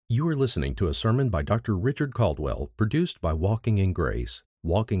You are listening to a sermon by Dr. Richard Caldwell, produced by Walking in Grace.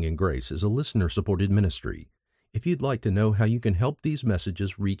 Walking in Grace is a listener-supported ministry. If you'd like to know how you can help these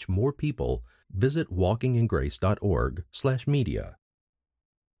messages reach more people, visit walkingingrace.org/media.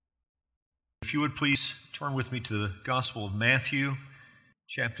 If you would please turn with me to the Gospel of Matthew,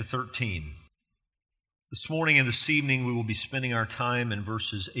 chapter 13. This morning and this evening we will be spending our time in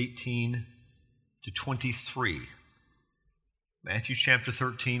verses 18 to 23. Matthew chapter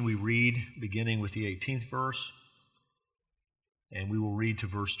 13, we read beginning with the 18th verse, and we will read to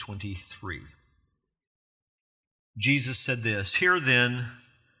verse 23. Jesus said this, "Hear then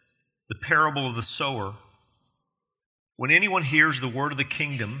the parable of the sower. When anyone hears the word of the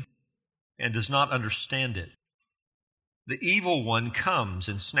kingdom and does not understand it, the evil one comes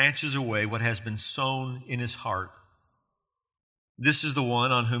and snatches away what has been sown in his heart. This is the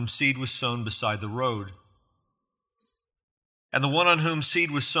one on whom seed was sown beside the road. And the one on whom seed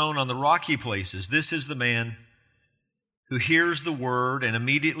was sown on the rocky places, this is the man who hears the word and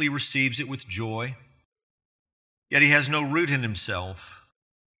immediately receives it with joy. Yet he has no root in himself,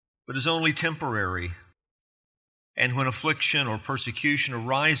 but is only temporary. And when affliction or persecution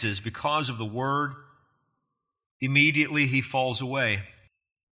arises because of the word, immediately he falls away.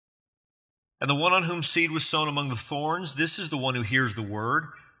 And the one on whom seed was sown among the thorns, this is the one who hears the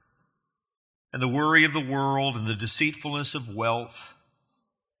word, and the worry of the world and the deceitfulness of wealth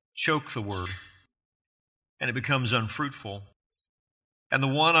choke the word, and it becomes unfruitful. And the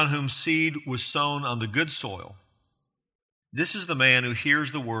one on whom seed was sown on the good soil, this is the man who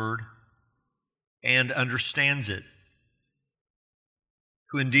hears the word and understands it,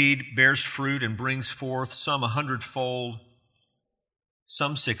 who indeed bears fruit and brings forth some 100-fold,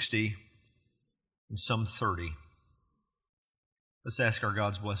 some 60, and some 30. Let's ask our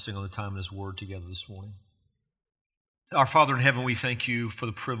God's blessing on the time in His Word together this morning. Our Father in heaven, we thank You for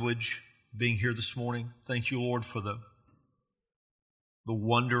the privilege of being here this morning. Thank You, Lord, for the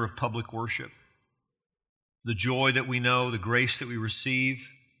wonder of public worship, the joy that we know, the grace that we receive,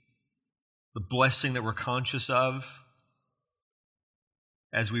 the blessing that we're conscious of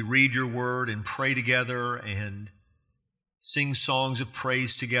as we read Your Word and pray together and sing songs of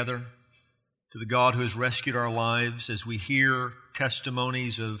praise together to the God who has rescued our lives, as we hear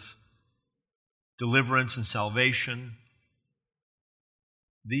testimonies of deliverance and salvation.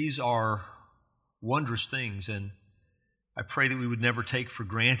 These are wondrous things, and I pray that we would never take for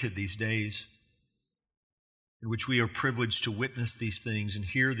granted these days in which we are privileged to witness these things and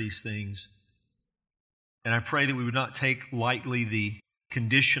hear these things. And I pray that we would not take lightly the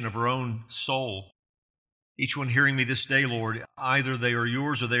condition of our own soul. Each one hearing me this day, Lord, either they are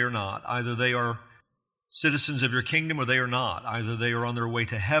Yours or they are not. Either they are citizens of Your kingdom or they are not. Either they are on their way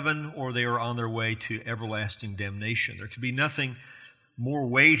to heaven or they are on their way to everlasting damnation. There could be nothing more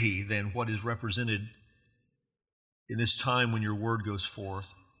weighty than what is represented in this time when Your word goes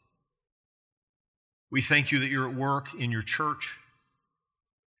forth. We thank You that You're at work in Your church.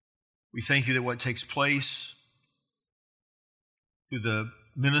 We thank You that what takes place through the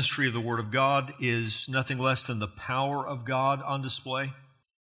ministry of the Word of God is nothing less than the power of God on display.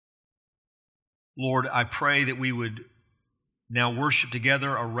 Lord, I pray that we would now worship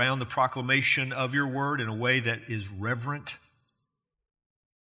together around the proclamation of Your Word in a way that is reverent,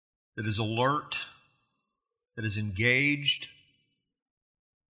 that is alert, that is engaged,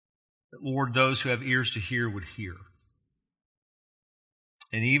 that, Lord, those who have ears to hear would hear.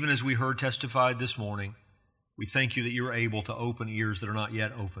 And even as we heard testified this morning, we thank You that You're able to open ears that are not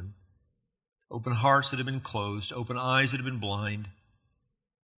yet open, open hearts that have been closed, open eyes that have been blind.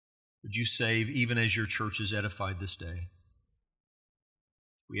 Would You save even as Your church is edified this day?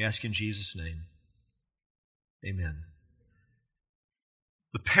 We ask in Jesus' name. Amen.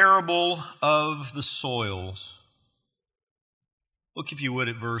 The parable of the soils. Look, if you would,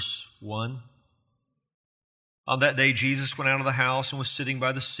 at verse 1. On that day, Jesus went out of the house and was sitting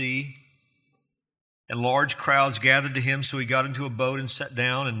by the sea. And large crowds gathered to Him, so He got into a boat and sat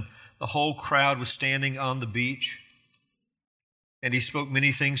down, and the whole crowd was standing on the beach. And He spoke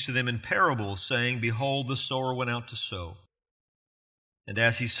many things to them in parables, saying, Behold, the sower went out to sow. And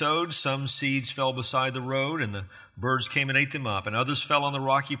as he sowed, some seeds fell beside the road, and the birds came and ate them up. And others fell on the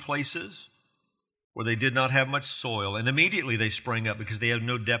rocky places, where they did not have much soil. And immediately they sprang up, because they had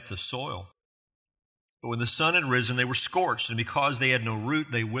no depth of soil. But when the sun had risen, they were scorched, and because they had no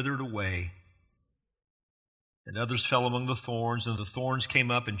root, they withered away. And others fell among the thorns, and the thorns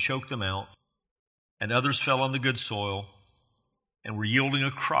came up and choked them out. And others fell on the good soil, and were yielding a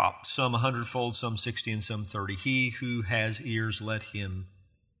crop, some 100-fold, some 60, and some 30. He who has ears, let him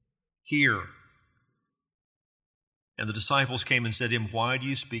hear. And the disciples came and said to him, "Why do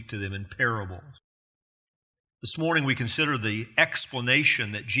you speak to them in parables?" This morning we consider the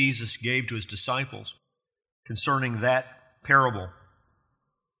explanation that Jesus gave to his disciples concerning that parable.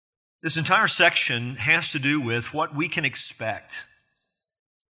 This entire section has to do with what we can expect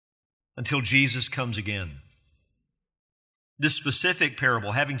until Jesus comes again. This specific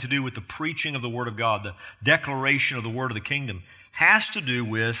parable, having to do with the preaching of the Word of God, the declaration of the Word of the kingdom, has to do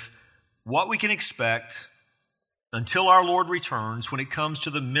with what we can expect until our Lord returns when it comes to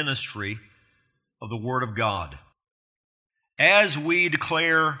the ministry of the Word of God. As we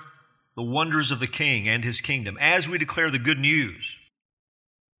declare the wonders of the King and His kingdom, as we declare the good news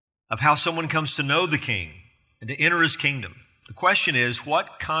of how someone comes to know the King and to enter His kingdom, the question is,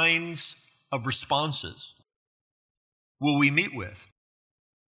 what kinds of responses will we meet with?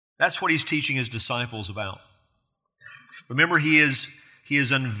 That's what He's teaching His disciples about. Remember, He is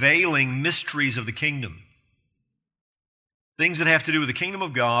unveiling mysteries of the kingdom. Things that have to do with the kingdom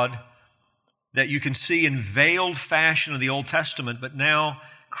of God that you can see in veiled fashion in the Old Testament, but now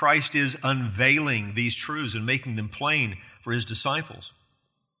Christ is unveiling these truths and making them plain for His disciples.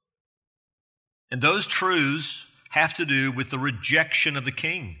 And those truths have to do with the rejection of the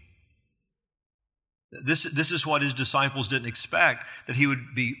King. This is what His disciples didn't expect, that He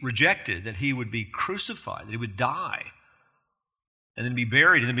would be rejected, that He would be crucified, that He would die, and then be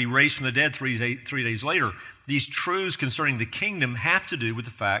buried, and then be raised from the dead 3 days later. These truths concerning the kingdom have to do with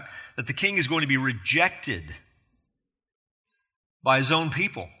the fact that the King is going to be rejected by His own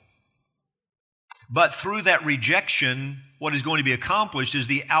people. But through that rejection, what is going to be accomplished is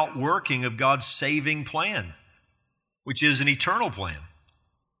the outworking of God's saving plan, which is an eternal plan.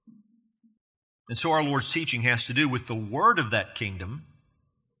 And so our Lord's teaching has to do with the word of that kingdom,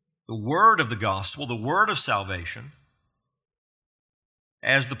 the word of the gospel, the word of salvation,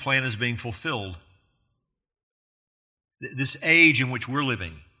 as the plan is being fulfilled. This age in which we're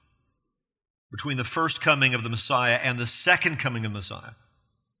living, between the first coming of the Messiah and the second coming of the Messiah,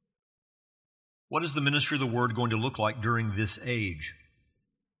 what is the ministry of the Word going to look like during this age?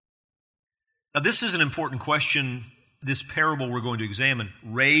 Now, this is an important question. This parable we're going to examine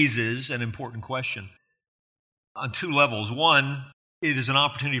raises an important question on two levels. One, it is an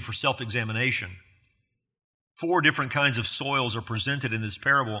opportunity for self-examination. 4 different kinds of soils are presented in this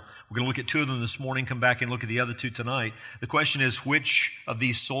parable. We're going to look at 2 of them this morning, come back and look at the other 2 tonight. The question is, which of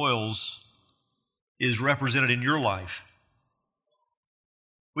these soils is represented in your life?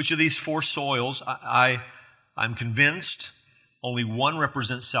 Which of these 4 soils, I'm convinced only one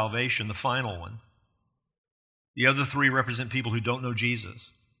represents salvation, the final one. The other 3 represent people who don't know Jesus.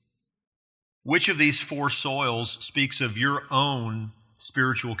 Which of these 4 soils speaks of your own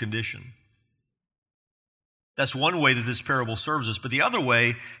spiritual condition? That's one way that this parable serves us, but the other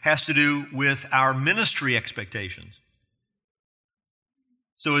way has to do with our ministry expectations.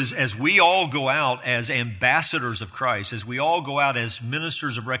 So as we all go out as ambassadors of Christ, as we all go out as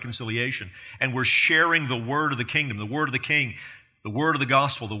ministers of reconciliation, and we're sharing the word of the kingdom, the word of the King, the word of the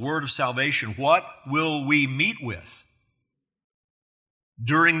gospel, the word of salvation, what will we meet with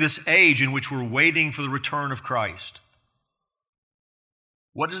during this age in which we're waiting for the return of Christ?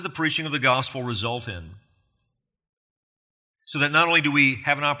 What does the preaching of the gospel result in? So that not only do we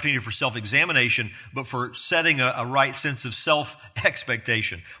have an opportunity for self-examination, but for setting a right sense of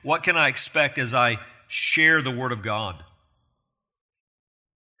self-expectation. What can I expect as I share the Word of God?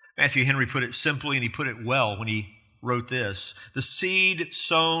 Matthew Henry put it simply, and he put it well when he wrote this. The seed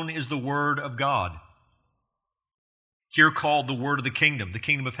sown is the Word of God, here called the Word of the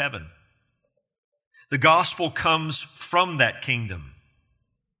kingdom of heaven. The gospel comes from that kingdom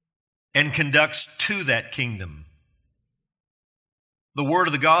and conducts to that kingdom. The word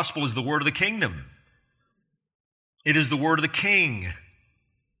of the gospel is the word of the kingdom. It is the word of the King.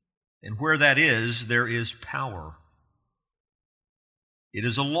 And where that is, there is power. It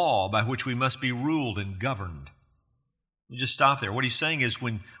is a law by which we must be ruled and governed. You just stop there. What he's saying is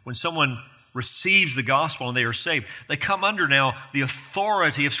when someone receives the gospel and they are saved, they come under now the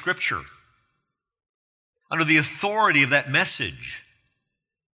authority of Scripture, under the authority of that message.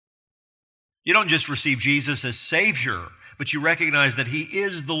 You don't just receive Jesus as Savior, but you recognize that He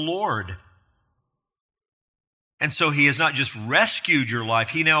is the Lord. And so He has not just rescued your life,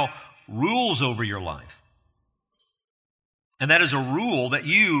 He now rules over your life. And that is a rule that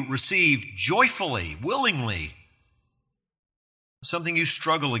you receive joyfully, willingly, something you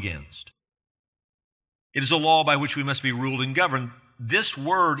struggle against. It is a law by which we must be ruled and governed. This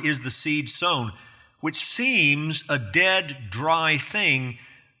word is the seed sown, which seems a dead, dry thing,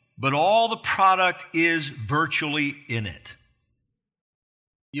 but all the product is virtually in it.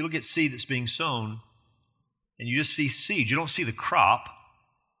 You look at seed that's being sown, and you just see seed. You don't see the crop,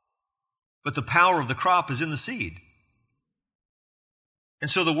 but the power of the crop is in the seed. And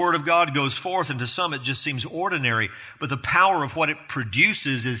so the Word of God goes forth, and to some it just seems ordinary, but the power of what it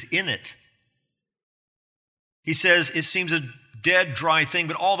produces is in it. He says it seems a dead, dry thing,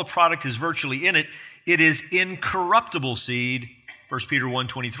 but all the product is virtually in it. It is incorruptible seed, 1 Peter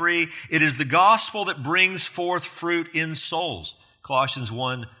 1:23. It is the gospel that brings forth fruit in souls, Colossians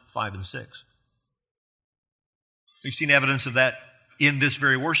 1:5 and 6. We've seen evidence of that in this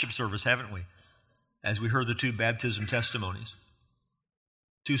very worship service, haven't we? As we heard the two baptism testimonies.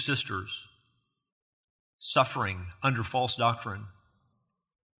 Two sisters suffering under false doctrine,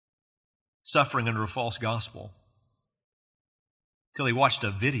 suffering under a false gospel, till they watched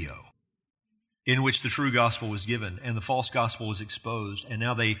a video in which the true gospel was given and the false gospel was exposed, and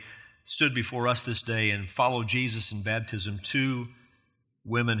now they stood before us this day and followed Jesus in baptism, two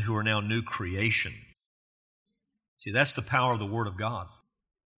women who are now new creation. See, that's the power of the Word of God.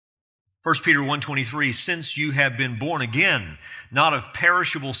 1 Peter 1:23, since you have been born again, not of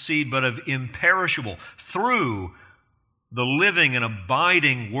perishable seed, but of imperishable, through the living and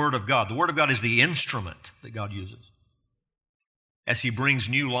abiding Word of God. The Word of God is the instrument that God uses as He brings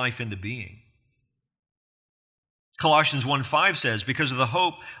new life into being. Colossians 1:5 says, because of the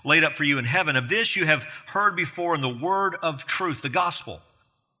hope laid up for you in heaven, of this you have heard before in the word of truth, the gospel,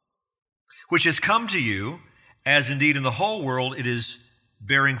 which has come to you, as indeed in the whole world it is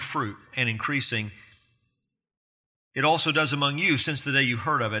bearing fruit and increasing. It also does among you since the day you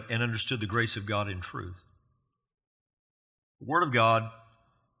heard of it and understood the grace of God in truth. The Word of God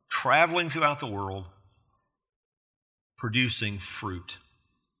traveling throughout the world, producing fruit.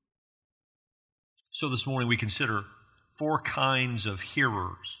 So this morning we consider 4 kinds of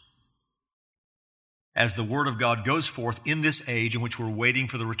hearers as the Word of God goes forth in this age in which we're waiting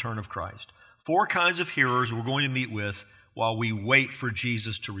for the return of Christ. 4 kinds of hearers we're going to meet with while we wait for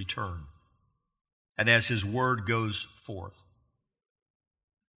Jesus to return and as His Word goes forth.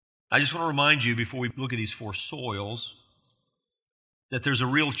 I just want to remind you before we look at these 4 soils that there's a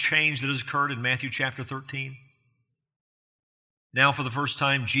real change that has occurred in Matthew chapter 13. Now, for the first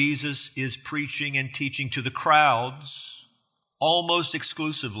time, Jesus is preaching and teaching to the crowds almost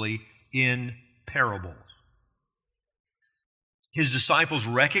exclusively in parables. His disciples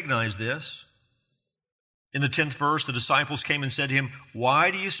recognize this. In the 10th verse, the disciples came and said to Him, why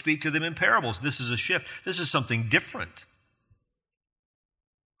do you speak to them in parables? This is a shift. This is something different.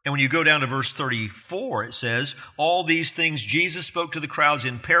 And when you go down to verse 34, it says, all these things Jesus spoke to the crowds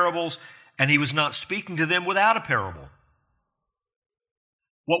in parables, and He was not speaking to them without a parable.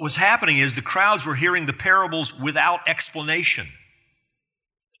 What was happening is the crowds were hearing the parables without explanation,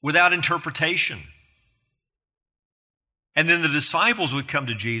 without interpretation. And then the disciples would come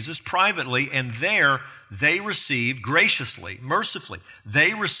to Jesus privately, and there they received graciously, mercifully,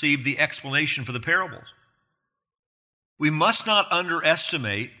 they received the explanation for the parables. We must not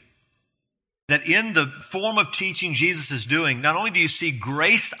underestimate that in the form of teaching Jesus is doing, not only do you see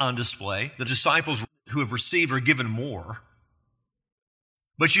grace on display, the disciples who have received are given more,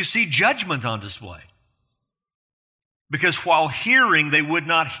 but you see judgment on display. Because while hearing, they would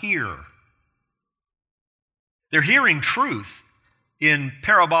not hear. They're hearing truth in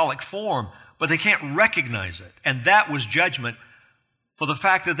parabolic form, but they can't recognize it. And that was judgment for the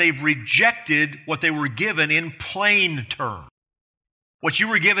fact that they've rejected what they were given in plain terms. What you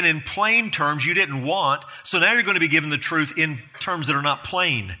were given in plain terms you didn't want, so now you're going to be given the truth in terms that are not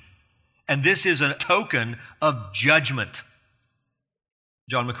plain. And this is a token of judgment.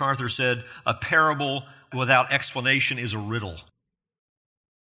 John MacArthur said, a parable without explanation is a riddle.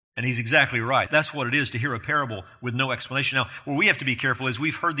 And he's exactly right. That's what it is to hear a parable with no explanation. Now, where we have to be careful is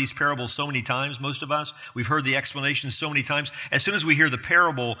we've heard these parables so many times, most of us. We've heard the explanations so many times. As soon as we hear the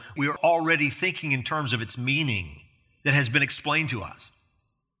parable, we are already thinking in terms of its meaning that has been explained to us.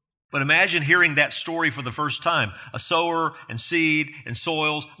 But imagine hearing that story for the first time. A sower and seed and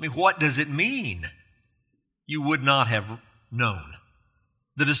soils. I mean, what does it mean? You would not have known.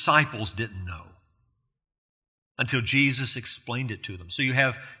 The disciples didn't know until Jesus explained it to them. So you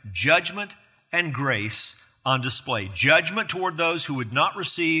have judgment and grace on display. Judgment toward those who would not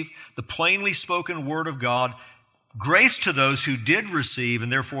receive the plainly spoken word of God. Grace to those who did receive,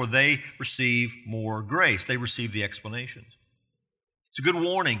 and therefore they receive more grace. They receive the explanations. It's a good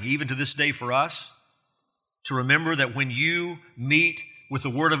warning, even to this day for us, to remember that when you meet with the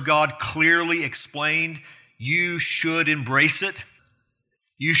Word of God clearly explained, you should embrace it.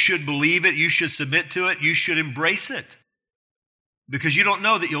 You should believe it. You should submit to it. You should embrace it. Because you don't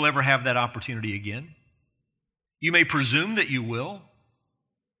know that you'll ever have that opportunity again. You may presume that you will,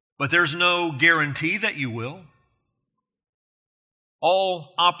 but there's no guarantee that you will.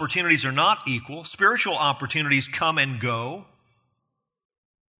 All opportunities are not equal. Spiritual opportunities come and go.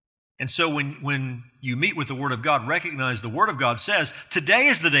 And so when you meet with the Word of God, recognize the Word of God says, today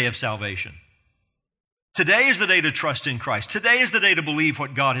is the day of salvation. Today is the day to trust in Christ. Today is the day to believe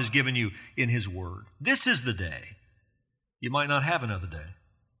what God has given you in His Word. This is the day. You might not have another day.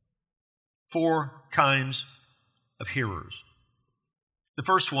 4 kinds of hearers. The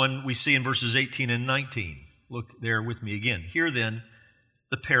first one we see in verses 18 and 19. Look there with me again. Hear then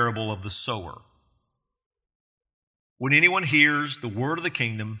the parable of the sower. When anyone hears the word of the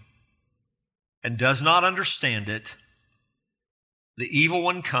kingdom and does not understand it, the evil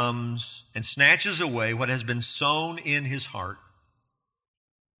one comes and snatches away what has been sown in his heart.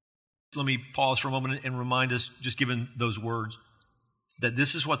 Let me pause for a moment and remind us, just given those words, that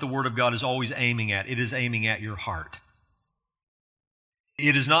this is what the Word of God is always aiming at. It is aiming at your heart.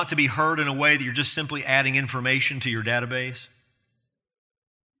 It is not to be heard in a way that you're just simply adding information to your database.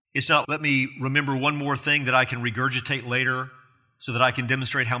 It's not, let me remember one more thing that I can regurgitate later so that I can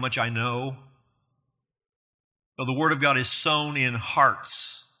demonstrate how much I know. No, the Word of God is sown in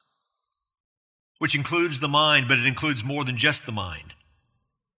hearts, which includes the mind, but it includes more than just the mind.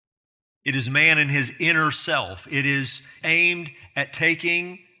 It is man in his inner self. It is aimed at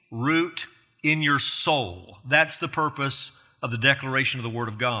taking root in your soul. That's the purpose of the declaration of the Word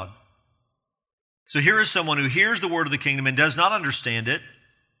of God. So here is someone who hears the word of the kingdom and does not understand it,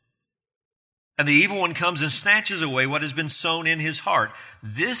 and the evil one comes and snatches away what has been sown in his heart.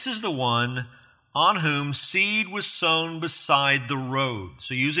 This is the one on whom seed was sown beside the road.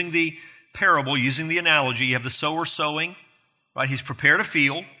 So using the parable, using the analogy, you have the sower sowing, right? He's prepared a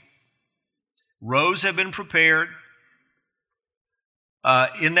field. Rows have been prepared.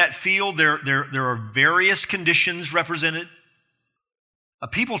 In that field, there are various conditions represented.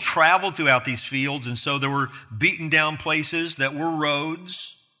 People traveled throughout these fields, and so there were beaten down places that were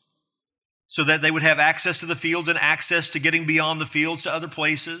roads so that they would have access to the fields and access to getting beyond the fields to other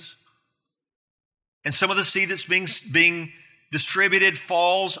places. And some of the seed that's being distributed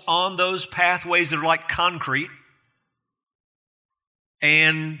falls on those pathways that are like concrete,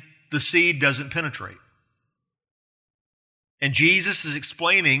 and the seed doesn't penetrate. And Jesus is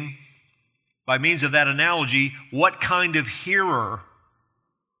explaining, by means of that analogy, what kind of hearer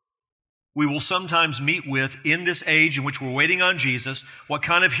we will sometimes meet with in this age in which we're waiting on Jesus, what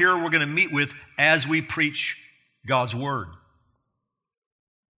kind of hearer we're going to meet with as we preach God's Word.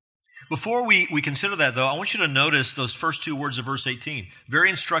 Before we consider that, though, I want you to notice those first 2 words of verse 18. Very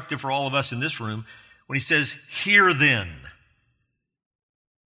instructive for all of us in this room when he says, hear then.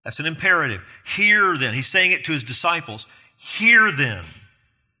 That's an imperative. Hear then. He's saying it to his disciples. Hear then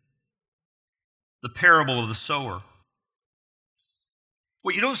the parable of the sower.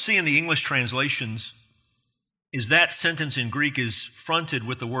 What you don't see in the English translations is that sentence in Greek is fronted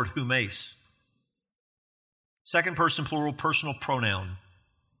with the word humes. Second person plural personal pronoun.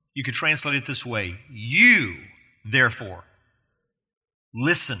 You could translate it this way. You, therefore,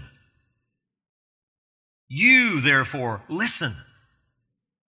 listen. You, therefore, listen.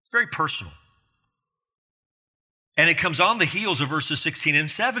 It's very personal. And it comes on the heels of verses 16 and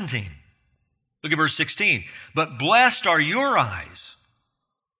 17. Look at verse 16. But blessed are your eyes.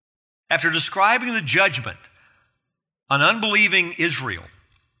 After describing the judgment on unbelieving Israel,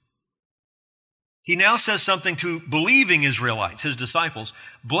 he now says something to believing Israelites, his disciples.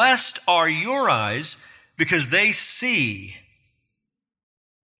 Blessed are your eyes because they see,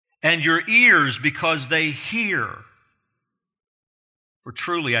 and your ears because they hear. For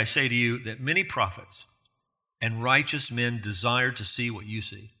truly I say to you that many prophets and righteous men desired to see what you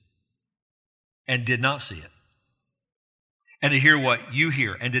see and did not see it, and to hear what you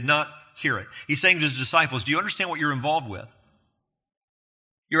hear and did not hear it. He's saying to his disciples, do you understand what you're involved with?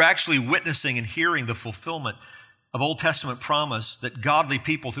 You're actually witnessing and hearing the fulfillment of Old Testament promise that godly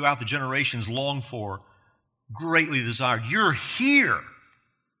people throughout the generations longed for, greatly desired. You're here,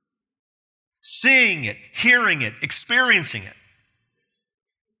 seeing it, hearing it, experiencing it.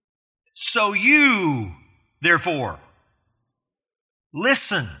 So you, therefore,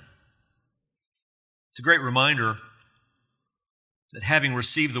 listen. It's a great reminder that having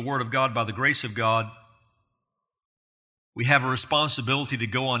received the Word of God by the grace of God, we have a responsibility to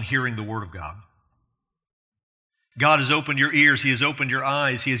go on hearing the Word of God. God has opened your ears. He has opened your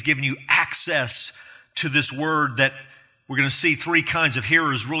eyes. He has given you access to this Word that we're going to see 3 kinds of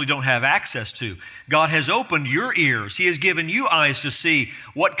hearers really don't have access to. God has opened your ears. He has given you eyes to see.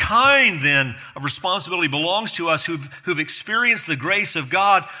 What kind, then, of responsibility belongs to us who've experienced the grace of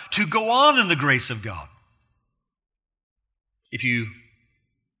God to go on in the grace of God? If you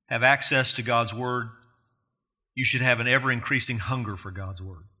have access to God's Word, you should have an ever-increasing hunger for God's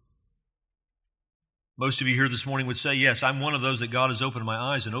Word. Most of you here this morning would say, yes, I'm one of those that God has opened my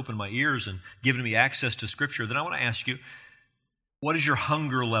eyes and opened my ears and given me access to Scripture. Then I want to ask you, what is your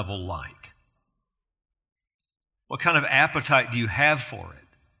hunger level like? What kind of appetite do you have for it?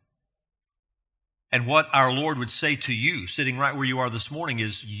 And what our Lord would say to you, sitting right where you are this morning,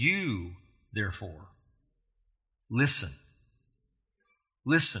 is you, therefore, listen.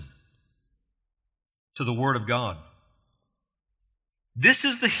 Listen to the Word of God. This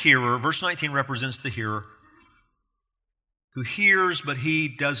is the hearer. Verse 19 represents the hearer who hears, but he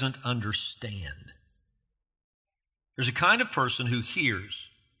doesn't understand. There's a kind of person who hears,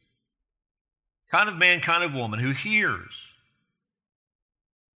 kind of man, kind of woman, who hears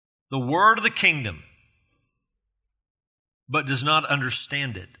the word of the kingdom, but does not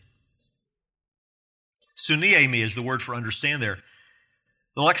understand it. Suniemi is the word for understand there.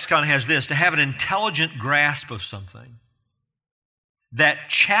 The lexicon has this: to have an intelligent grasp of something that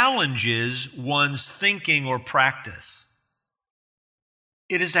challenges one's thinking or practice.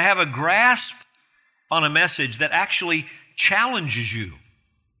 It is to have a grasp on a message that actually challenges you,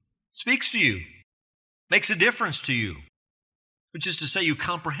 speaks to you, makes a difference to you, which is to say you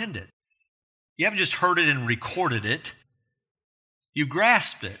comprehend it. You haven't just heard it and recorded it. You've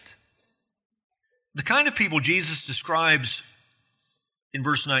grasped it. The kind of people Jesus describes in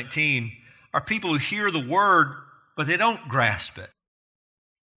verse 19 are people who hear the word, but they don't grasp it.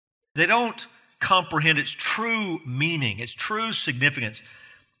 They don't comprehend its true meaning, its true significance.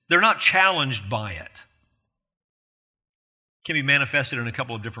 They're not challenged by it. It can be manifested in a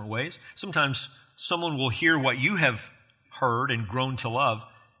couple of different ways. Sometimes someone will hear what you have heard and grown to love,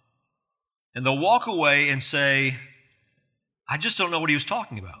 and they'll walk away and say, I just don't know what he was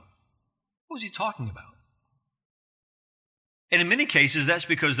talking about. What was he talking about? And in many cases, that's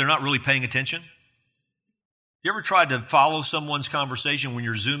because they're not really paying attention. You ever tried to follow someone's conversation when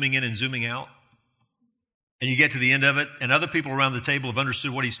you're zooming in and zooming out? And you get to the end of it, and other people around the table have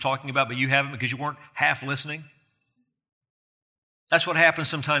understood what he's talking about, but you haven't because you weren't half listening? That's what happens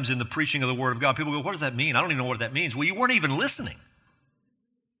sometimes in the preaching of the Word of God. People go, what does that mean? I don't even know what that means. Well, you weren't even listening.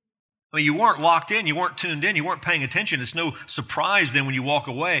 I mean, you weren't locked in, you weren't tuned in, you weren't paying attention. It's no surprise then when you walk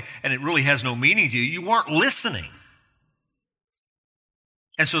away and it really has no meaning to you. You weren't listening.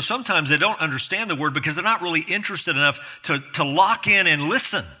 And so sometimes they don't understand the Word because they're not really interested enough to lock in and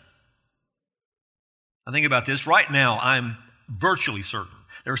listen. I think about this. Right now, I'm virtually certain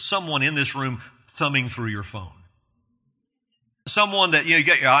there's someone in this room thumbing through your phone. Someone that, you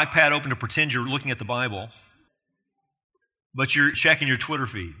got your iPad open to pretend you're looking at the Bible, but you're checking your Twitter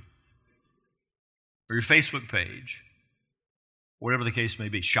feed or your Facebook page, whatever the case may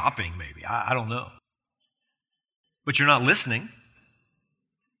be, shopping maybe, I don't know. But you're not listening.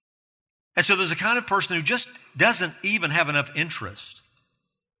 And so there's a kind of person who just doesn't even have enough interest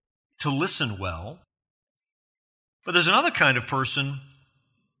to listen well. But there's another kind of person,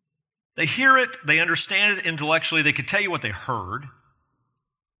 they hear it, they understand it intellectually, they could tell you what they heard.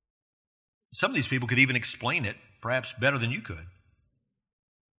 Some of these people could even explain it, perhaps better than you could.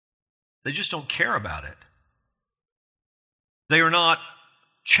 They just don't care about it. They are not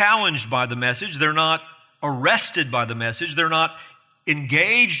challenged by the message, they're not arrested by the message, they're not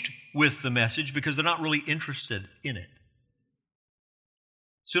engaged with the message because they're not really interested in it.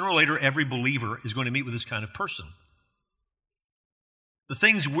 Sooner or later, every believer is going to meet with this kind of person. The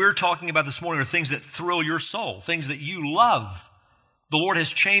things we're talking about this morning are things that thrill your soul, things that you love. The Lord has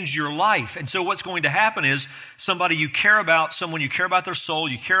changed your life. And so what's going to happen is somebody you care about, someone you care about their soul,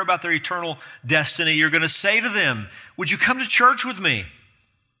 you care about their eternal destiny, you're going to say to them, would you come to church with me?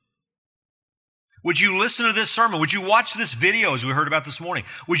 Would you listen to this sermon? Would you watch this video as we heard about this morning?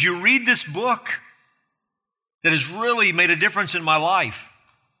 Would you read this book that has really made a difference in my life?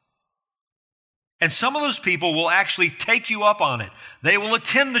 And some of those people will actually take you up on it. They will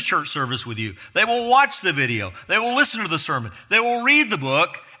attend the church service with you. They will watch the video. They will listen to the sermon. They will read the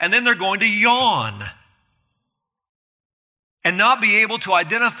book, and then they're going to yawn and not be able to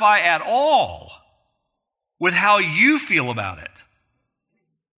identify at all with how you feel about it.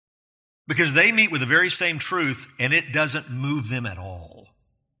 Because they meet with the very same truth, and it doesn't move them at all.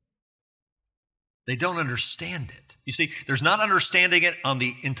 They don't understand it. You see, there's not understanding it on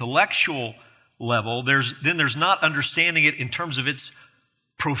the intellectual level. There's not understanding it in terms of its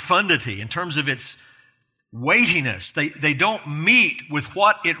profundity, in terms of its weightiness. They don't meet with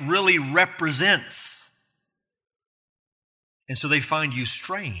what it really represents. And so they find you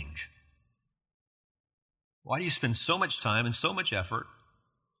strange. Why do you spend so much time and so much effort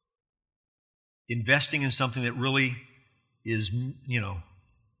investing in something that really is,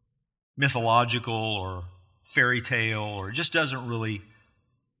 mythological or fairy tale, or it just doesn't really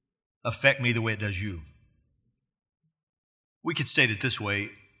affect me the way it does you. We could state it this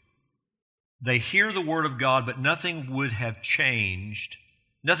way. They hear the Word of God, but nothing would have changed.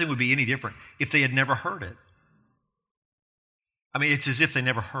 Nothing would be any different if they had never heard it. I mean, it's as if they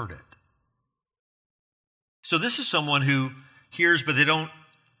never heard it. So this is someone who hears, but they don't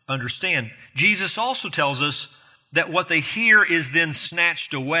understand. Jesus also tells us that what they hear is then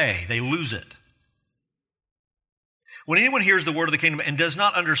snatched away. They lose it. When anyone hears the word of the kingdom and does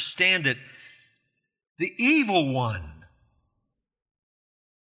not understand it, the evil one.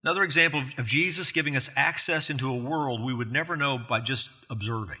 Another example of Jesus giving us access into a world we would never know by just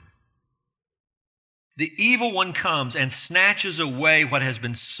observing. The evil one comes and snatches away what has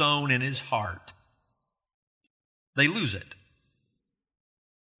been sown in his heart. They lose it.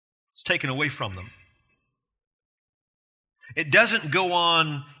 It's taken away from them. It doesn't go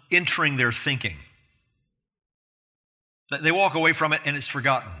on entering their thinking. They walk away from it and it's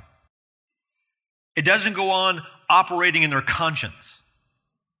forgotten. It doesn't go on operating in their conscience.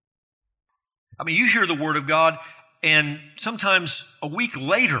 I mean, you hear the Word of God, and sometimes a week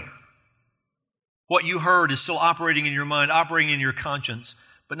later, what you heard is still operating in your mind, operating in your conscience,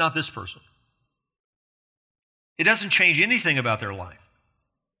 but not this person. It doesn't change anything about their life.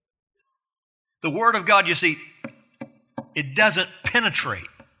 The Word of God, you see, it doesn't penetrate.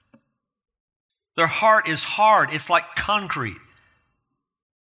 Their heart is hard. It's like concrete.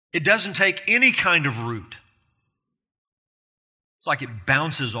 It doesn't take any kind of root. It's like it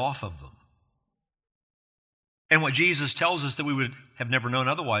bounces off of them. And what Jesus tells us that we would have never known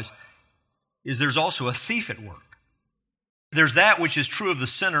otherwise is there's also a thief at work. There's that which is true of the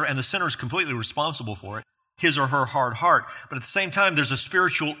sinner, and the sinner is completely responsible for it, his or her hard heart. But at the same time, there's a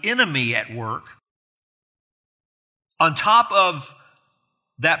spiritual enemy at work. On top of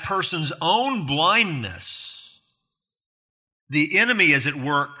that person's own blindness, the enemy is at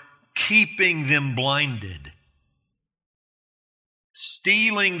work keeping them blinded,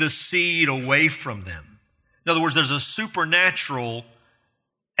 stealing the seed away from them. In other words, there's a supernatural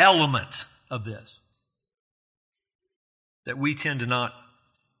element of this that we tend to not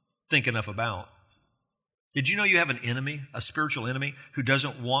think enough about. Did you know you have an enemy, a spiritual enemy, who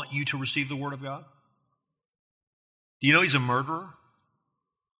doesn't want you to receive the Word of God? Do you know he's a murderer?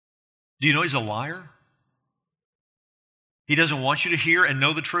 Do you know he's a liar? He doesn't want you to hear and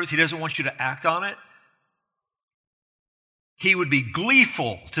know the truth. He doesn't want you to act on it. He would be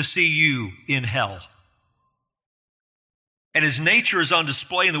gleeful to see you in hell. And his nature is on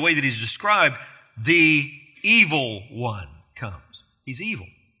display in the way that he's described. The evil one comes. He's evil.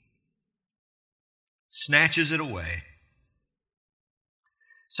 Snatches it away.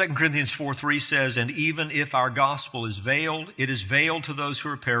 2 Corinthians 4:3 says, and even if our gospel is veiled, it is veiled to those who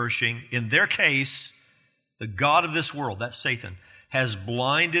are perishing. In their case, the god of this world, that's Satan, has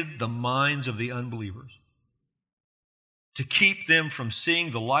blinded the minds of the unbelievers to keep them from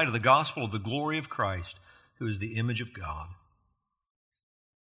seeing the light of the gospel of the glory of Christ, who is the image of God.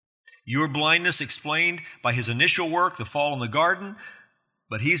 Your blindness explained by his initial work, the fall in the garden,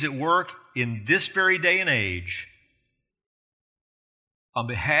 but he's at work in this very day and age on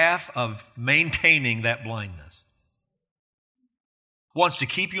behalf of maintaining that blindness. Wants to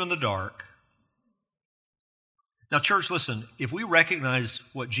keep you in the dark. Now, church, listen, if we recognize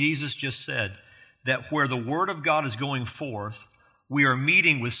what Jesus just said, that where the Word of God is going forth, we are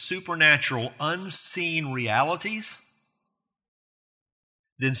meeting with supernatural, unseen realities,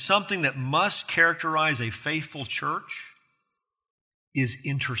 then something that must characterize a faithful church is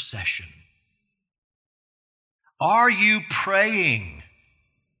intercession. Are you praying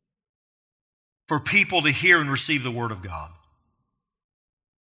for people to hear and receive the Word of God?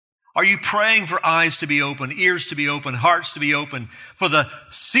 Are you praying for eyes to be open, ears to be open, hearts to be open, for the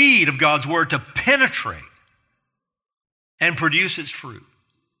seed of God's Word to penetrate and produce its fruit?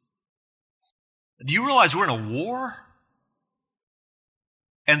 Do you realize we're in a war?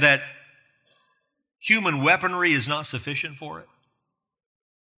 And that human weaponry is not sufficient for it?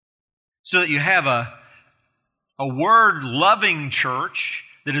 So that you have a word-loving church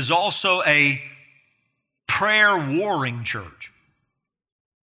that is also a prayer-warring church.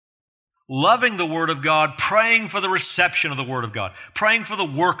 Loving the Word of God, praying for the reception of the Word of God, praying for the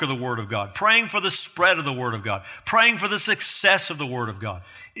work of the Word of God, praying for the spread of the Word of God, praying for the success of the Word of God.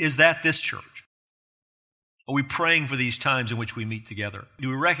 Is that this church? Are we praying for these times in which we meet together? Do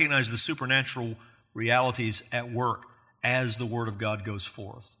we recognize the supernatural realities at work as the Word of God goes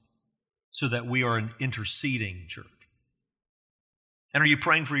forth so that we are an interceding church? And are you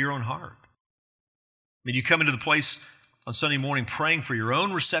praying for your own heart? I mean, you come into the place on Sunday morning praying for your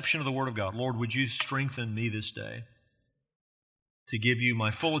own reception of the Word of God. Lord, would you strengthen me this day to give you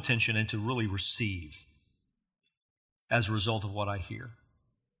my full attention and to really receive as a result of what I hear.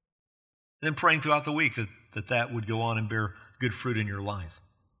 And then praying throughout the week that would go on and bear good fruit in your life.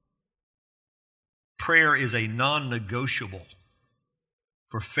 Prayer is a non-negotiable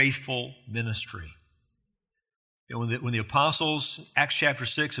for faithful ministry. You know, when the apostles, Acts chapter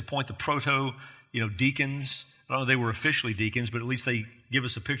 6, appoint the deacons, I don't know if they were officially deacons, but at least they give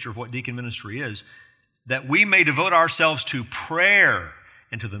us a picture of what deacon ministry is, that we may devote ourselves to prayer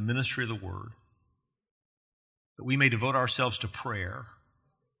and to the ministry of the Word. That we may devote ourselves to prayer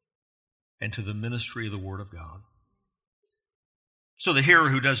and to the ministry of the Word of God. So the hearer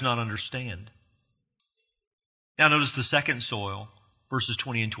who does not understand. Now notice the second soil, verses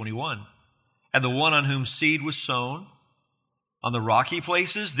 20 and 21. And the one on whom seed was sown on the rocky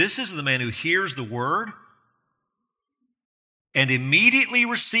places, this is the man who hears the word and immediately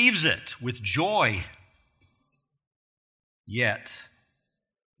receives it with joy. Yet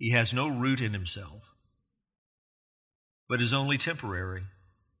he has no root in himself, but is only temporary.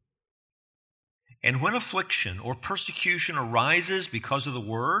 And when affliction or persecution arises because of the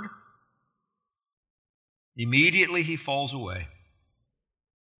word, immediately he falls away.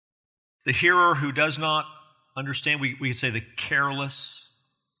 The hearer who does not understand, we could say the careless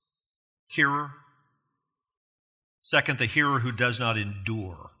hearer. Second, the hearer who does not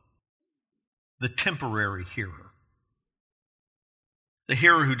endure. The temporary hearer. The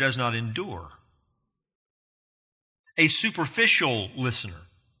hearer who does not endure. A superficial listener.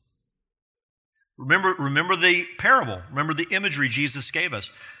 Remember the parable. Remember the imagery Jesus gave us.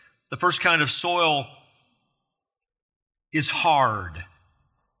 The first kind of soil is hard.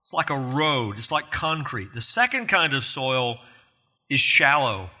 It's like a road. It's like concrete. The second kind of soil is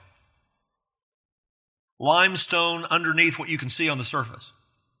shallow. Limestone underneath what you can see on the surface.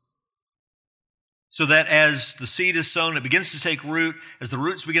 So that as the seed is sown, it begins to take root. As the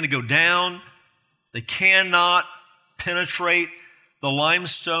roots begin to go down, they cannot penetrate the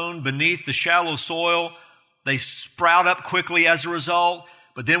limestone beneath the shallow soil. They sprout up quickly as a result.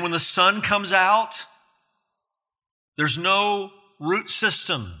 But then when the sun comes out, there's no root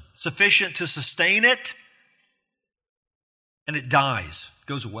system sufficient to sustain it, and it dies,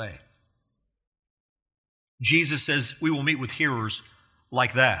 goes away. Jesus says we will meet with hearers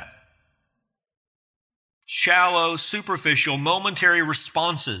like that. Shallow, superficial, momentary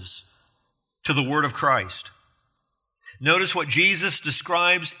responses to the word of Christ. Notice what Jesus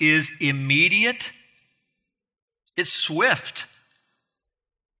describes is immediate. It's swift.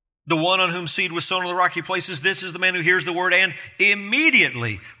 The one on whom seed was sown on the rocky places, this is the man who hears the word and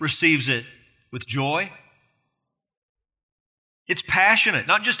immediately receives it with joy. It's passionate,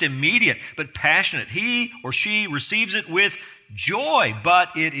 not just immediate, but passionate. He or she receives it with joy, but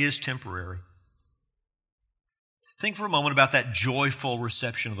it is temporary. Think for a moment about that joyful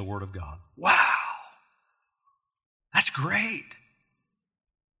reception of the Word of God. Wow, that's great.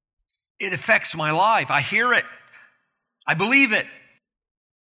 It affects my life. I hear it. I believe it.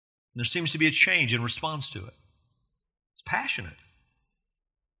 And there seems to be a change in response to it. It's passionate.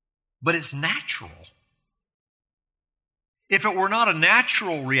 But it's natural. If it were not a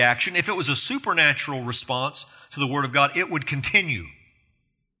natural reaction, if it was a supernatural response to the Word of God, it would continue.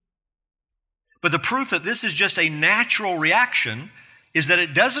 But the proof that this is just a natural reaction is that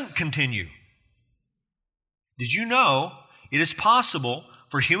it doesn't continue. Did you know it is possible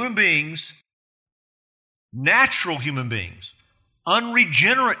for human beings, natural human beings,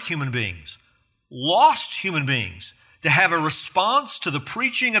 unregenerate human beings, lost human beings, to have a response to the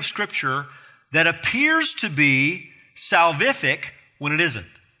preaching of Scripture that appears to be salvific when it isn't?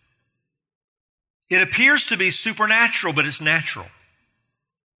 It appears to be supernatural, but it's natural.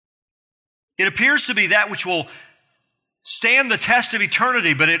 It appears to be that which will stand the test of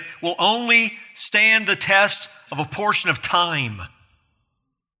eternity, but it will only stand the test of a portion of time.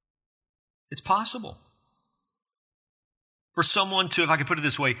 It's possible for someone to, if I could put it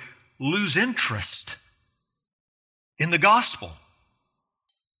this way, lose interest in the gospel,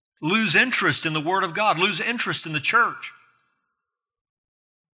 lose interest in the Word of God, lose interest in the church,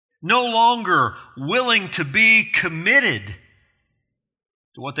 no longer willing to be committed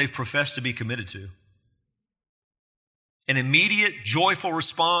to what they've professed to be committed to. An immediate, joyful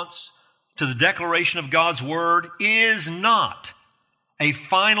response to the declaration of God's Word is not a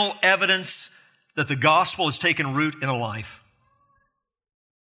final evidence that the gospel has taken root in a life.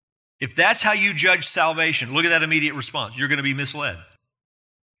 If that's how you judge salvation, look at that immediate response. You're going to be misled.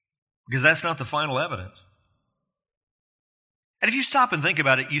 Because that's not the final evidence. And if you stop and think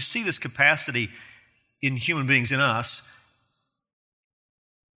about it, you see this capacity in human beings, in us,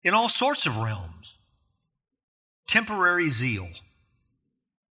 in all sorts of realms. Temporary zeal,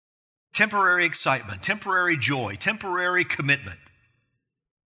 temporary excitement, temporary joy, temporary commitment.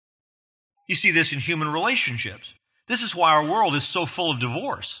 You see this in human relationships. This is why our world is so full of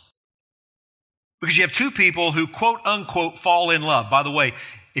divorce. Because you have two people who, quote unquote, fall in love. By the way,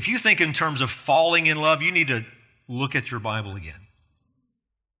 if you think in terms of falling in love, you need to look at your Bible again.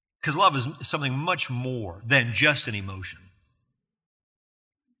 Because love is something much more than just an emotion.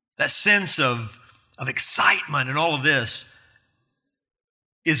 That sense of excitement and all of this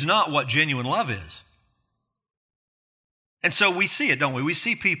is not what genuine love is. And so we see it, don't we? We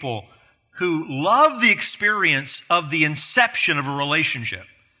see people who love the experience of the inception of a relationship.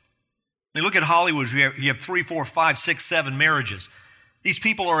 I mean, look at Hollywood. You have 3, 4, 5, 6, 7 marriages. These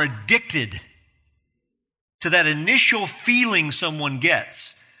people are addicted to that initial feeling someone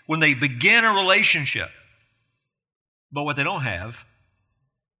gets when they begin a relationship. But what they don't have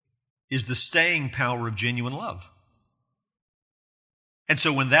is the staying power of genuine love. And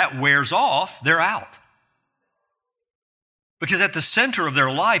so when that wears off, they're out. Because at the center of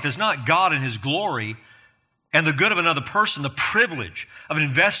their life is not God and His glory and the good of another person, the privilege of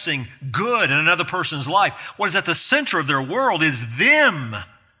investing good in another person's life. What is at the center of their world is them. And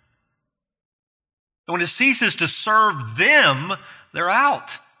when it ceases to serve them, they're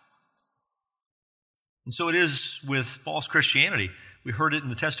out. And so it is with false Christianity. We heard it in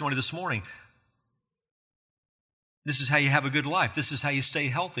the testimony this morning. This is how you have a good life. This is how you stay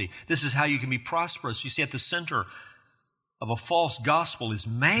healthy. This is how you can be prosperous. You see, at the center of a false gospel is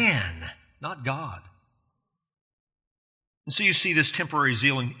man, not God. And so you see this temporary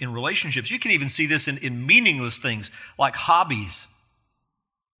zeal in relationships. You can even see this in meaningless things like hobbies.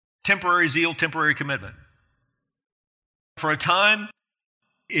 Temporary zeal, temporary commitment. For a time,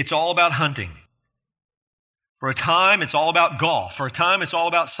 it's all about hunting. For a time, it's all about golf. For a time, it's all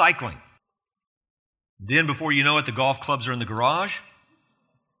about cycling. Then before you know it, the golf clubs are in the garage.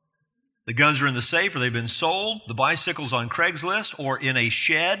 The guns are in the safe or they've been sold. The bicycle's on Craigslist or in a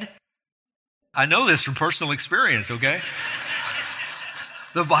shed. I know this from personal experience, okay?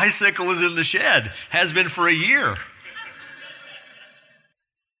 The bicycle is in the shed, has been for a year.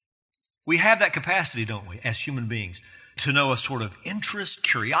 We have that capacity, don't we, as human beings, to know a sort of interest,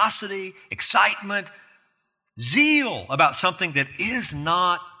 curiosity, excitement, zeal about something that is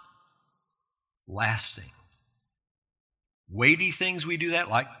not lasting. Weighty things, we do that,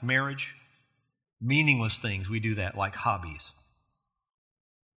 like marriage. Meaningless things, we do that, like hobbies.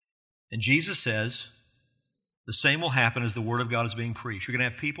 And Jesus says the same will happen as the Word of God is being preached. You're going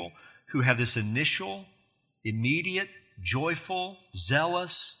to have people who have this initial, immediate, joyful,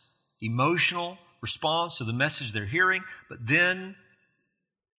 zealous, emotional response to the message they're hearing, but then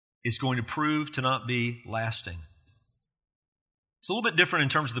it's going to prove to not be lasting. It's a little bit different in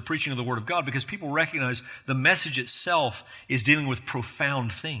terms of the preaching of the Word of God because people recognize the message itself is dealing with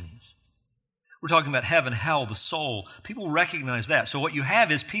profound things. We're talking about heaven, hell, the soul. People recognize that. So what you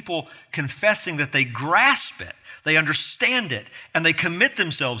have is people confessing that they grasp it, they understand it, and they commit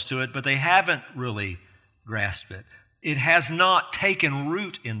themselves to it, but they haven't really grasped it. It has not taken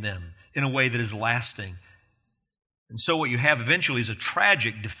root in them in a way that is lasting. And so what you have eventually is a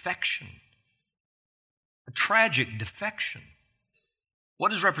tragic defection. A tragic defection.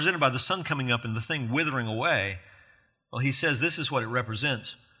 What is represented by the sun coming up and the thing withering away? Well, he says this is what it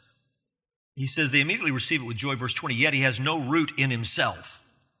represents. He says they immediately receive it with joy. Verse 20, yet he has no root in himself,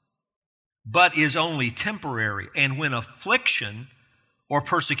 but is only temporary. And when affliction or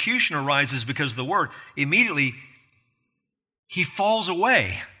persecution arises because of the word, immediately he falls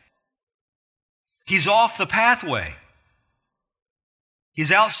away. He's off the pathway.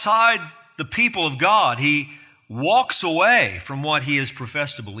 He's outside the people of God. He walks away from what he has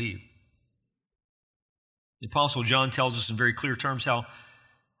professed to believe. The Apostle John tells us in very clear terms how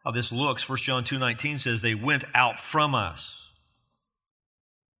this looks. 1 John 2:19 says, they went out from us,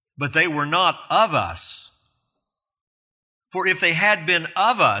 but they were not of us. For if they had been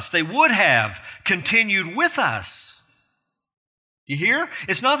of us, they would have continued with us. You hear?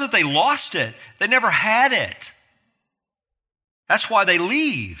 It's not that they lost it. They never had it. That's why they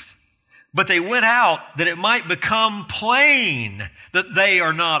leave. But they went out that it might become plain that they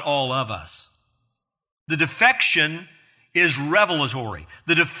are not all of us. The defection is revelatory.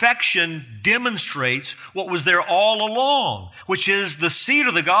 The defection demonstrates what was there all along, which is the seed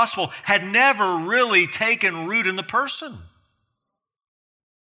of the gospel had never really taken root in the person.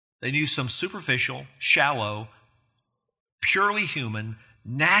 They knew some superficial, shallow, purely human,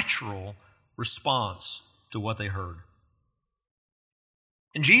 natural response to what they heard.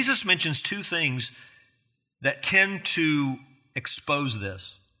 And Jesus mentions two things that tend to expose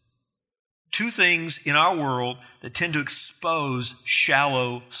this. two things in our world that tend to expose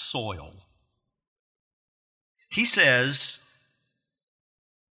shallow soil. He says,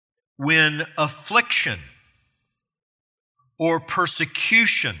 when affliction or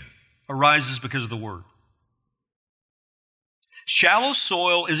persecution arises because of the word. Shallow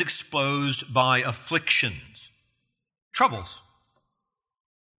soil is exposed by afflictions, troubles,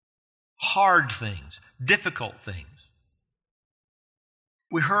 hard things, difficult things.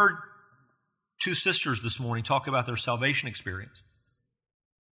 We heard two sisters this morning talk about their salvation experience.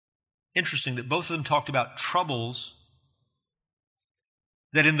 Interesting that both of them talked about troubles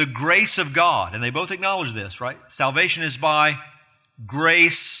that in the grace of God, and they both acknowledge this, right? Salvation is by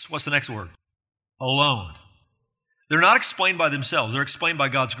grace, what's the next word? Alone. They're not explained by themselves, they're explained by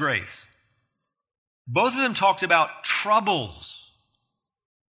God's grace. Both of them talked about troubles.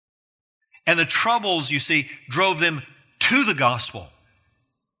 And the troubles, you see, drove them to the gospel,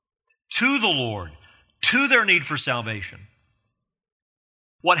 to the Lord, to their need for salvation.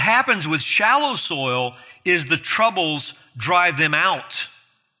 What happens with shallow soil is the troubles drive them out,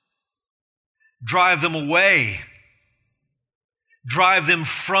 drive them away, drive them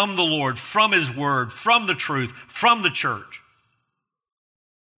from the Lord, from His Word, from the truth, from the church.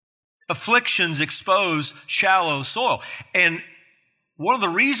 Afflictions expose shallow soil. And one of the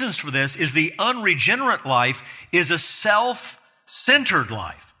reasons for this is the unregenerate life is a self-centered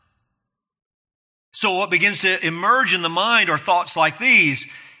life. So what begins to emerge in the mind are thoughts like these: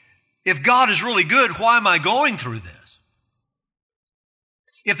 if God is really good, why am I going through this?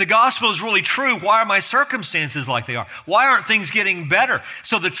 If the gospel is really true, why are my circumstances like they are? Why aren't things getting better?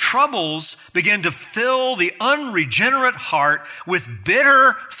 So the troubles begin to fill the unregenerate heart with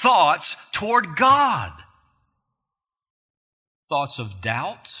bitter thoughts toward God. Thoughts of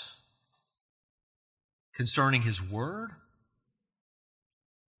doubt concerning His Word.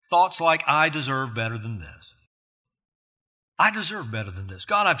 Thoughts like, I deserve better than this. I deserve better than this.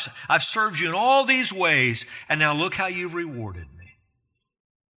 God, I've served you in all these ways, and now look how you've rewarded me.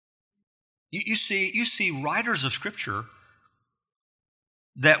 You see writers of Scripture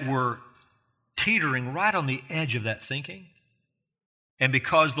that were teetering right on the edge of that thinking, and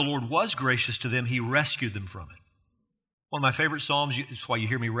because the Lord was gracious to them, He rescued them from it. One of my favorite Psalms, that's why you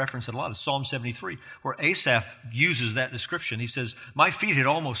hear me reference it a lot, is Psalm 73, where Asaph uses that description. He says, my feet had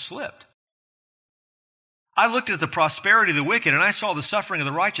almost slipped. I looked at the prosperity of the wicked, and I saw the suffering of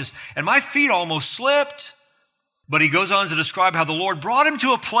the righteous, and my feet almost slipped. But he goes on to describe how the Lord brought him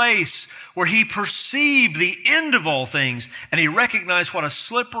to a place where he perceived the end of all things, and he recognized what a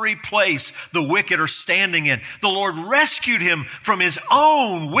slippery place the wicked are standing in. The Lord rescued him from his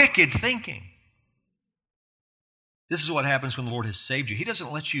own wicked thinking. This is what happens when the Lord has saved you. He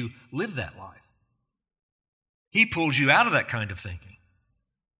doesn't let you live that life. He pulls you out of that kind of thinking.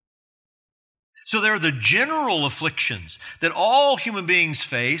 So there are the general afflictions that all human beings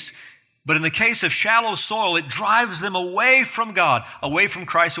face, but in the case of shallow soil, it drives them away from God, away from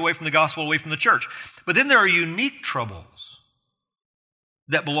Christ, away from the gospel, away from the church. But then there are unique troubles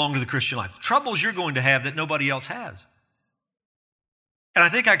that belong to the Christian life. Troubles you're going to have that nobody else has. And I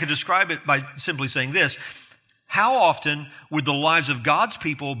think I could describe it by simply saying this: how often would the lives of God's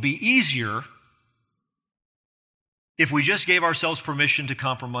people be easier if we just gave ourselves permission to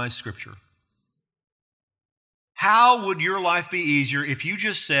compromise Scripture? How would your life be easier if you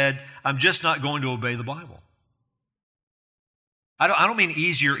just said, I'm just not going to obey the Bible? I don't mean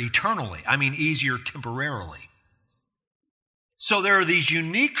easier eternally. I mean easier temporarily. So there are these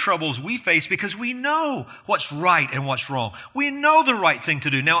unique troubles we face because we know what's right and what's wrong. We know the right thing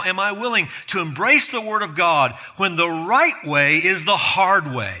to do. Now, am I willing to embrace the Word of God when the right way is the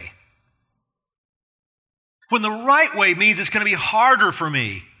hard way? When the right way means it's going to be harder for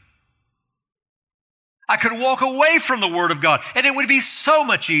me. I could walk away from the Word of God, and it would be so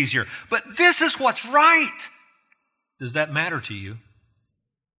much easier. But this is what's right. Does that matter to you?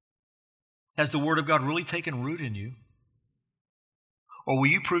 Has the Word of God really taken root in you? Or will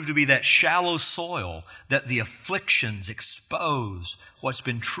you prove to be that shallow soil that the afflictions expose what's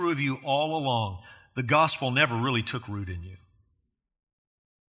been true of you all along? The gospel never really took root in you.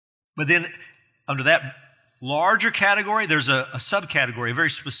 But then, under that larger category, there's a subcategory, a very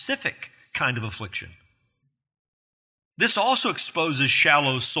specific kind of affliction. This also exposes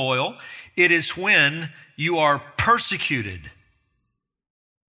shallow soil. It is when you are persecuted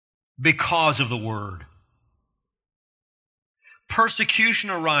because of the Word. Persecution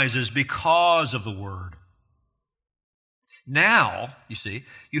arises because of the Word. Now, you see,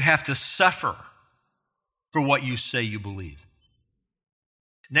 you have to suffer for what you say you believe.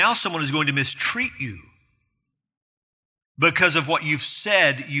 Now someone is going to mistreat you because of what you've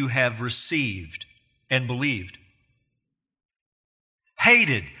said you have received and believed.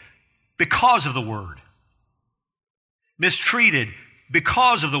 Hated because of the Word. Mistreated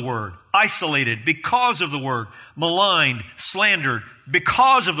because of the Word. Isolated because of the Word. Maligned, slandered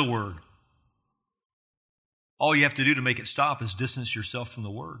because of the Word. All you have to do to make it stop is distance yourself from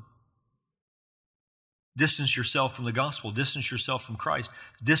the Word. Distance yourself from the gospel. Distance yourself from Christ.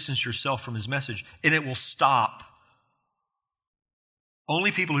 Distance yourself from His message, and it will stop.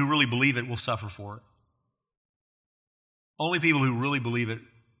 Only people who really believe it will suffer for it. Only people who really believe it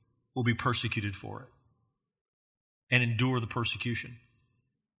will be persecuted for it and endure the persecution.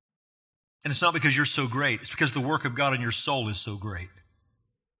 And it's not because you're so great. It's because the work of God in your soul is so great.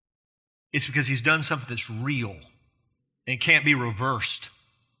 It's because He's done something that's real and can't be reversed.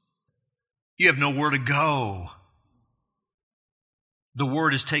 You have nowhere to go. The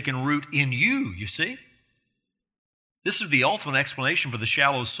Word has taken root in you, you see? This is the ultimate explanation for the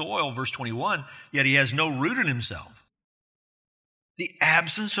shallow soil, verse 21, yet he has no root in himself. The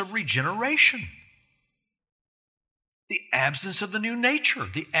absence of regeneration. The absence of the new nature.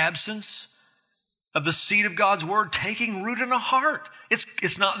 The absence of the seed of God's Word taking root in a heart.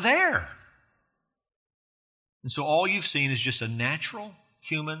 It's not there. And so all you've seen is just a natural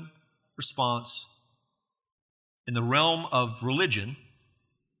human response in the realm of religion,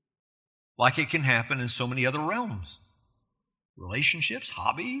 like it can happen in so many other realms. Relationships,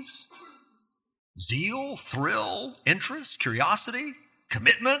 hobbies, zeal, thrill, interest, curiosity,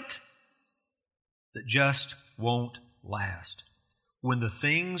 commitment that just won't last. When the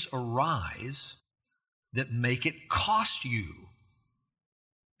things arise that make it cost you,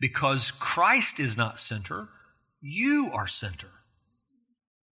 because Christ is not center, you are center.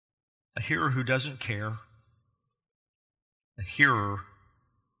 A hearer who doesn't care, a hearer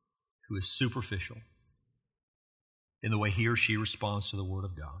who is superficial in the way he or she responds to the Word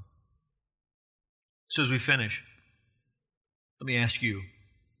of God. So as we finish, let me ask you.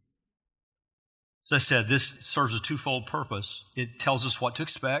 As I said, this serves a twofold purpose. It tells us what to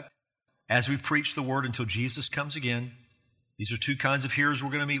expect as we preach the Word until Jesus comes again. These are two kinds of hearers we're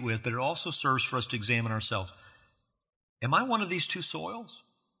going to meet with, but it also serves for us to examine ourselves. Am I one of these two soils?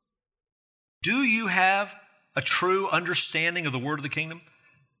 Do you have a true understanding of the Word of the kingdom?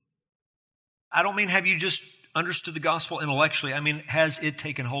 I don't mean have you just understood the gospel intellectually. I mean, has it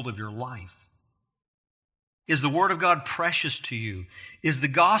taken hold of your life? Is the Word of God precious to you? Is the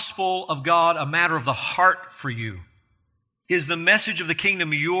gospel of God a matter of the heart for you? Is the message of the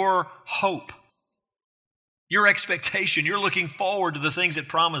kingdom your hope, your expectation? You're looking forward to the things it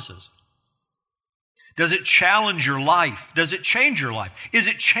promises. Does it challenge your life? Does it change your life? Is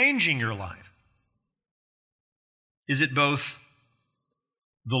it changing your life? Is it both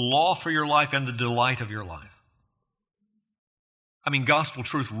the law for your life and the delight of your life? I mean, gospel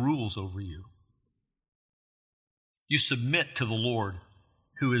truth rules over you. You submit to the Lord,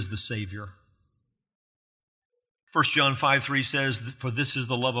 who is the Savior. 1 John 5:3 says, "For this is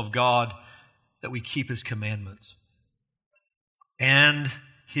the love of God, that we keep His commandments. And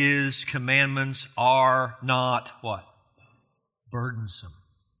His commandments are not," what? Burdensome.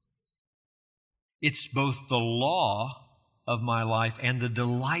 It's both the law of my life and the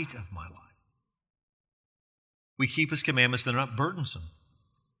delight of my life. We keep His commandments, they're not burdensome.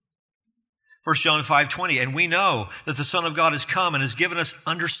 1 John 5:20, "And we know that the Son of God has come and has given us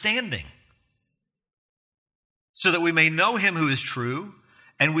understanding, so that we may know Him who is true,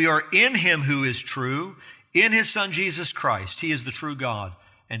 and we are in Him who is true, in His Son Jesus Christ. He is the true God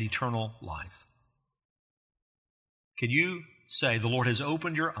and eternal life." Can you say, the Lord has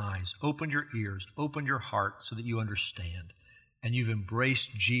opened your eyes, opened your ears, opened your heart so that you understand, and you've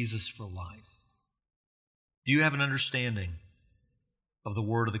embraced Jesus for life? Do you have an understanding of the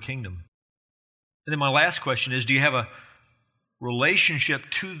Word of the kingdom? And then my last question is, do you have a relationship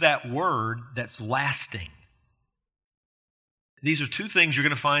to that Word that's lasting? These are two things you're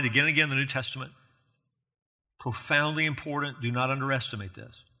going to find again and again in the New Testament. Profoundly important. Do not underestimate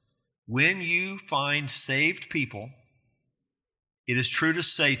this. When you find saved people, it is true to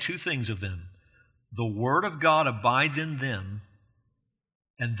say two things of them. The Word of God abides in them,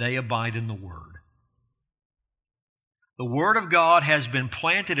 and they abide in the Word. The Word of God has been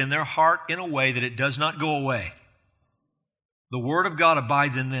planted in their heart in a way that it does not go away. The Word of God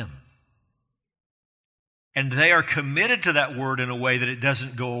abides in them. And they are committed to that Word in a way that it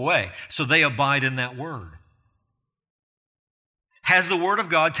doesn't go away. So they abide in that Word. Has the Word of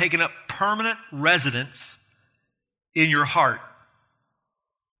God taken up permanent residence in your heart?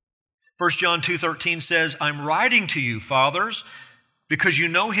 1 John 2:13 says, "I'm writing to you, fathers, because you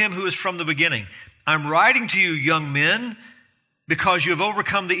know Him who is from the beginning. I'm writing to you, young men, because you have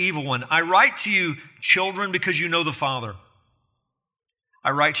overcome the evil one. I write to you, children, because you know the Father.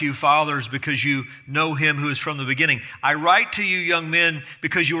 I write to you, fathers, because you know him who is from the beginning. I write to you, young men,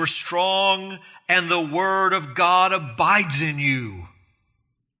 because you are strong and the word of God abides in you.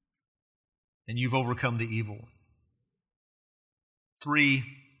 And you've overcome the evil one. 3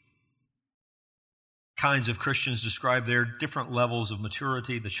 kinds of Christians describe their different levels of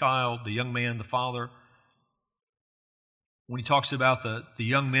maturity: the child, the young man, the father. When he talks about the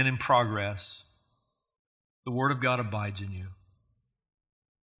young men in progress, the word of God abides in you.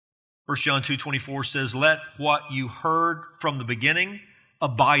 1 John 2:24 says, let what you heard from the beginning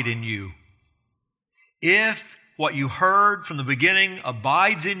abide in you. If what you heard from the beginning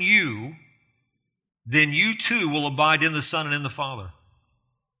abides in you, then you too will abide in the Son and in the Father.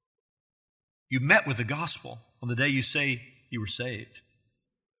 You met with the gospel on the day you say you were saved.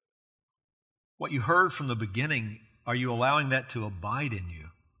 What you heard from the beginning, are you allowing that to abide in you?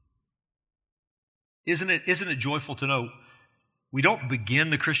 Isn't it joyful to know we don't begin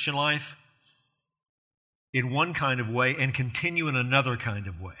the Christian life in one kind of way and continue in another kind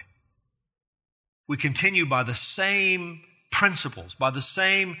of way? We continue by the same principles, by the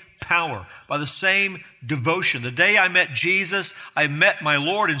same power, by the same devotion. The day I met Jesus, I met my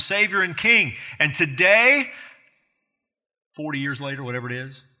Lord and Savior and King. And today, 40 years later, whatever it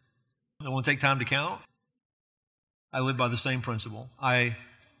is, I won't take time to count, I live by the same principle. I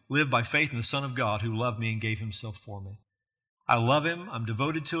live by faith in the Son of God who loved me and gave himself for me. I love him. I'm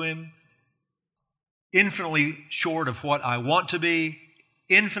devoted to him. Infinitely short of what I want to be,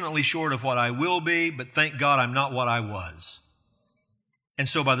 infinitely short of what I will be, but thank God I'm not what I was. And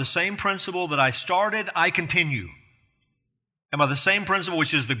so by the same principle that I started, I continue. And by the same principle,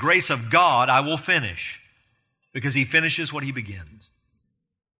 which is the grace of God, I will finish, because he finishes what he begins.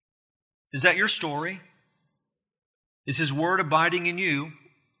 Is that your story? Is his word abiding in you?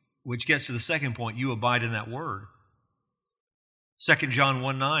 Which gets to the second point, you abide in that word. 2 John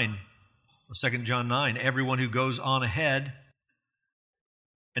 1:9, or 2 John 9, everyone who goes on ahead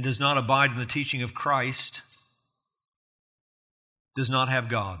and does not abide in the teaching of Christ does not have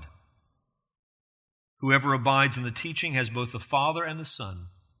God. Whoever abides in the teaching has both the Father and the Son.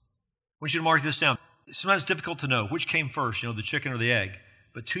 I want you to mark this down. Sometimes it's difficult to know which came first, the chicken or the egg.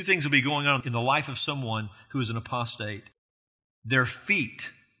 But 2 things will be going on in the life of someone who is an apostate. Their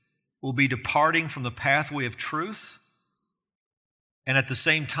feet will be departing from the pathway of truth, and at the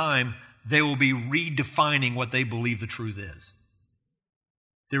same time, they will be redefining what they believe the truth is.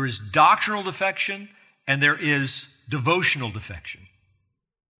 There is doctrinal defection, and there is devotional defection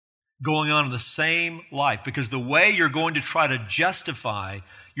going on in the same life, because the way you're going to try to justify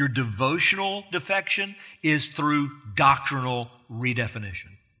your devotional defection is through doctrinal redefinition.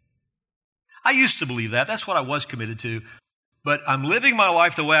 I used to believe that. That's what I was committed to. But I'm living my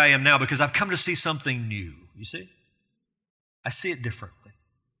life the way I am now because I've come to see something new. You see? I see it differently.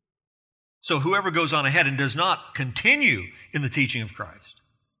 So whoever goes on ahead and does not continue in the teaching of Christ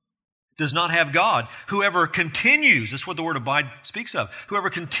does not have God. Whoever continues, that's what the word abide speaks of. Whoever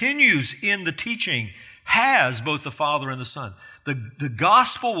continues in the teaching has both the Father and the Son. The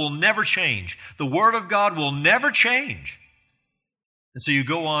gospel will never change. The word of God will never change. And so you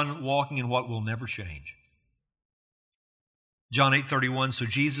go on walking in what will never change. John 8:31, so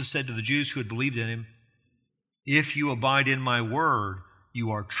Jesus said to the Jews who had believed in him, if you abide in my word,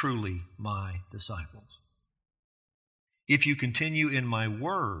 you are truly my disciples. If you continue in my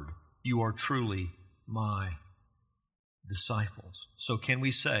word, you are truly my disciples. So can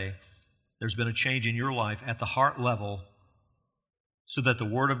we say there's been a change in your life at the heart level so that the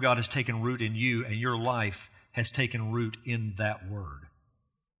word of God has taken root in you and your life has taken root in that word?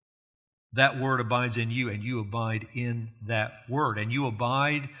 That word abides in you and you abide in that word. And you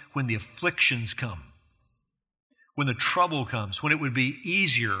abide when the afflictions come, when the trouble comes, when it would be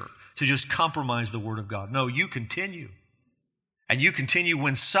easier to just compromise the word of God. No, you continue. And you continue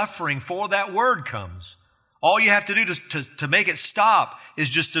when suffering for that word comes. All you have to do to make it stop is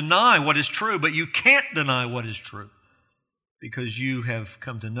just deny what is true, but you can't deny what is true because you have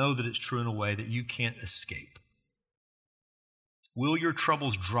come to know that it's true in a way that you can't escape. Will your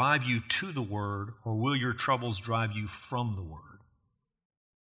troubles drive you to the word, or will your troubles drive you from the word?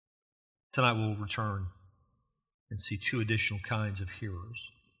 Tonight we'll return and see 2 additional kinds of hearers.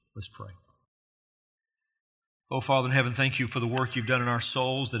 Let's pray. Oh, Father in heaven, thank you for the work you've done in our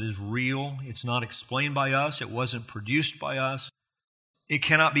souls that is real. It's not explained by us. It wasn't produced by us. It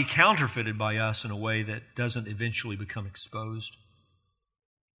cannot be counterfeited by us in a way that doesn't eventually become exposed.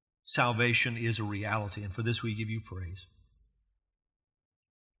 Salvation is a reality, and for this we give you praise.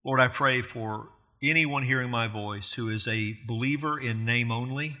 Lord, I pray for anyone hearing my voice who is a believer in name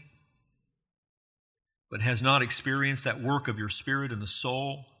only, but has not experienced that work of your Spirit in the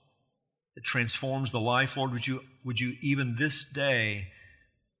soul that transforms the life, Lord, would you even this day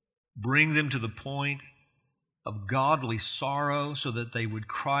bring them to the point of godly sorrow so that they would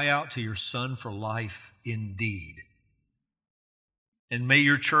cry out to your Son for life indeed. And may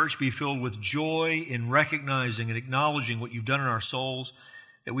your church be filled with joy in recognizing and acknowledging what you've done in our souls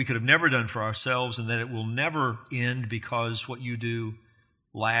that we could have never done for ourselves, and that it will never end because what you do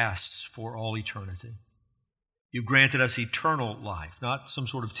lasts for all eternity. You've granted us eternal life, not some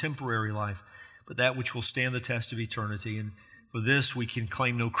sort of temporary life, but that which will stand the test of eternity. And for this we can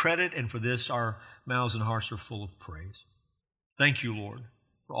claim no credit, and for this our mouths and hearts are full of praise. Thank you, Lord,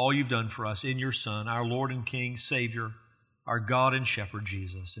 for all you've done for us in your Son, our Lord and King, Savior, our God and Shepherd,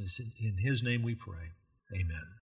 Jesus. And it's in His name we pray. Amen.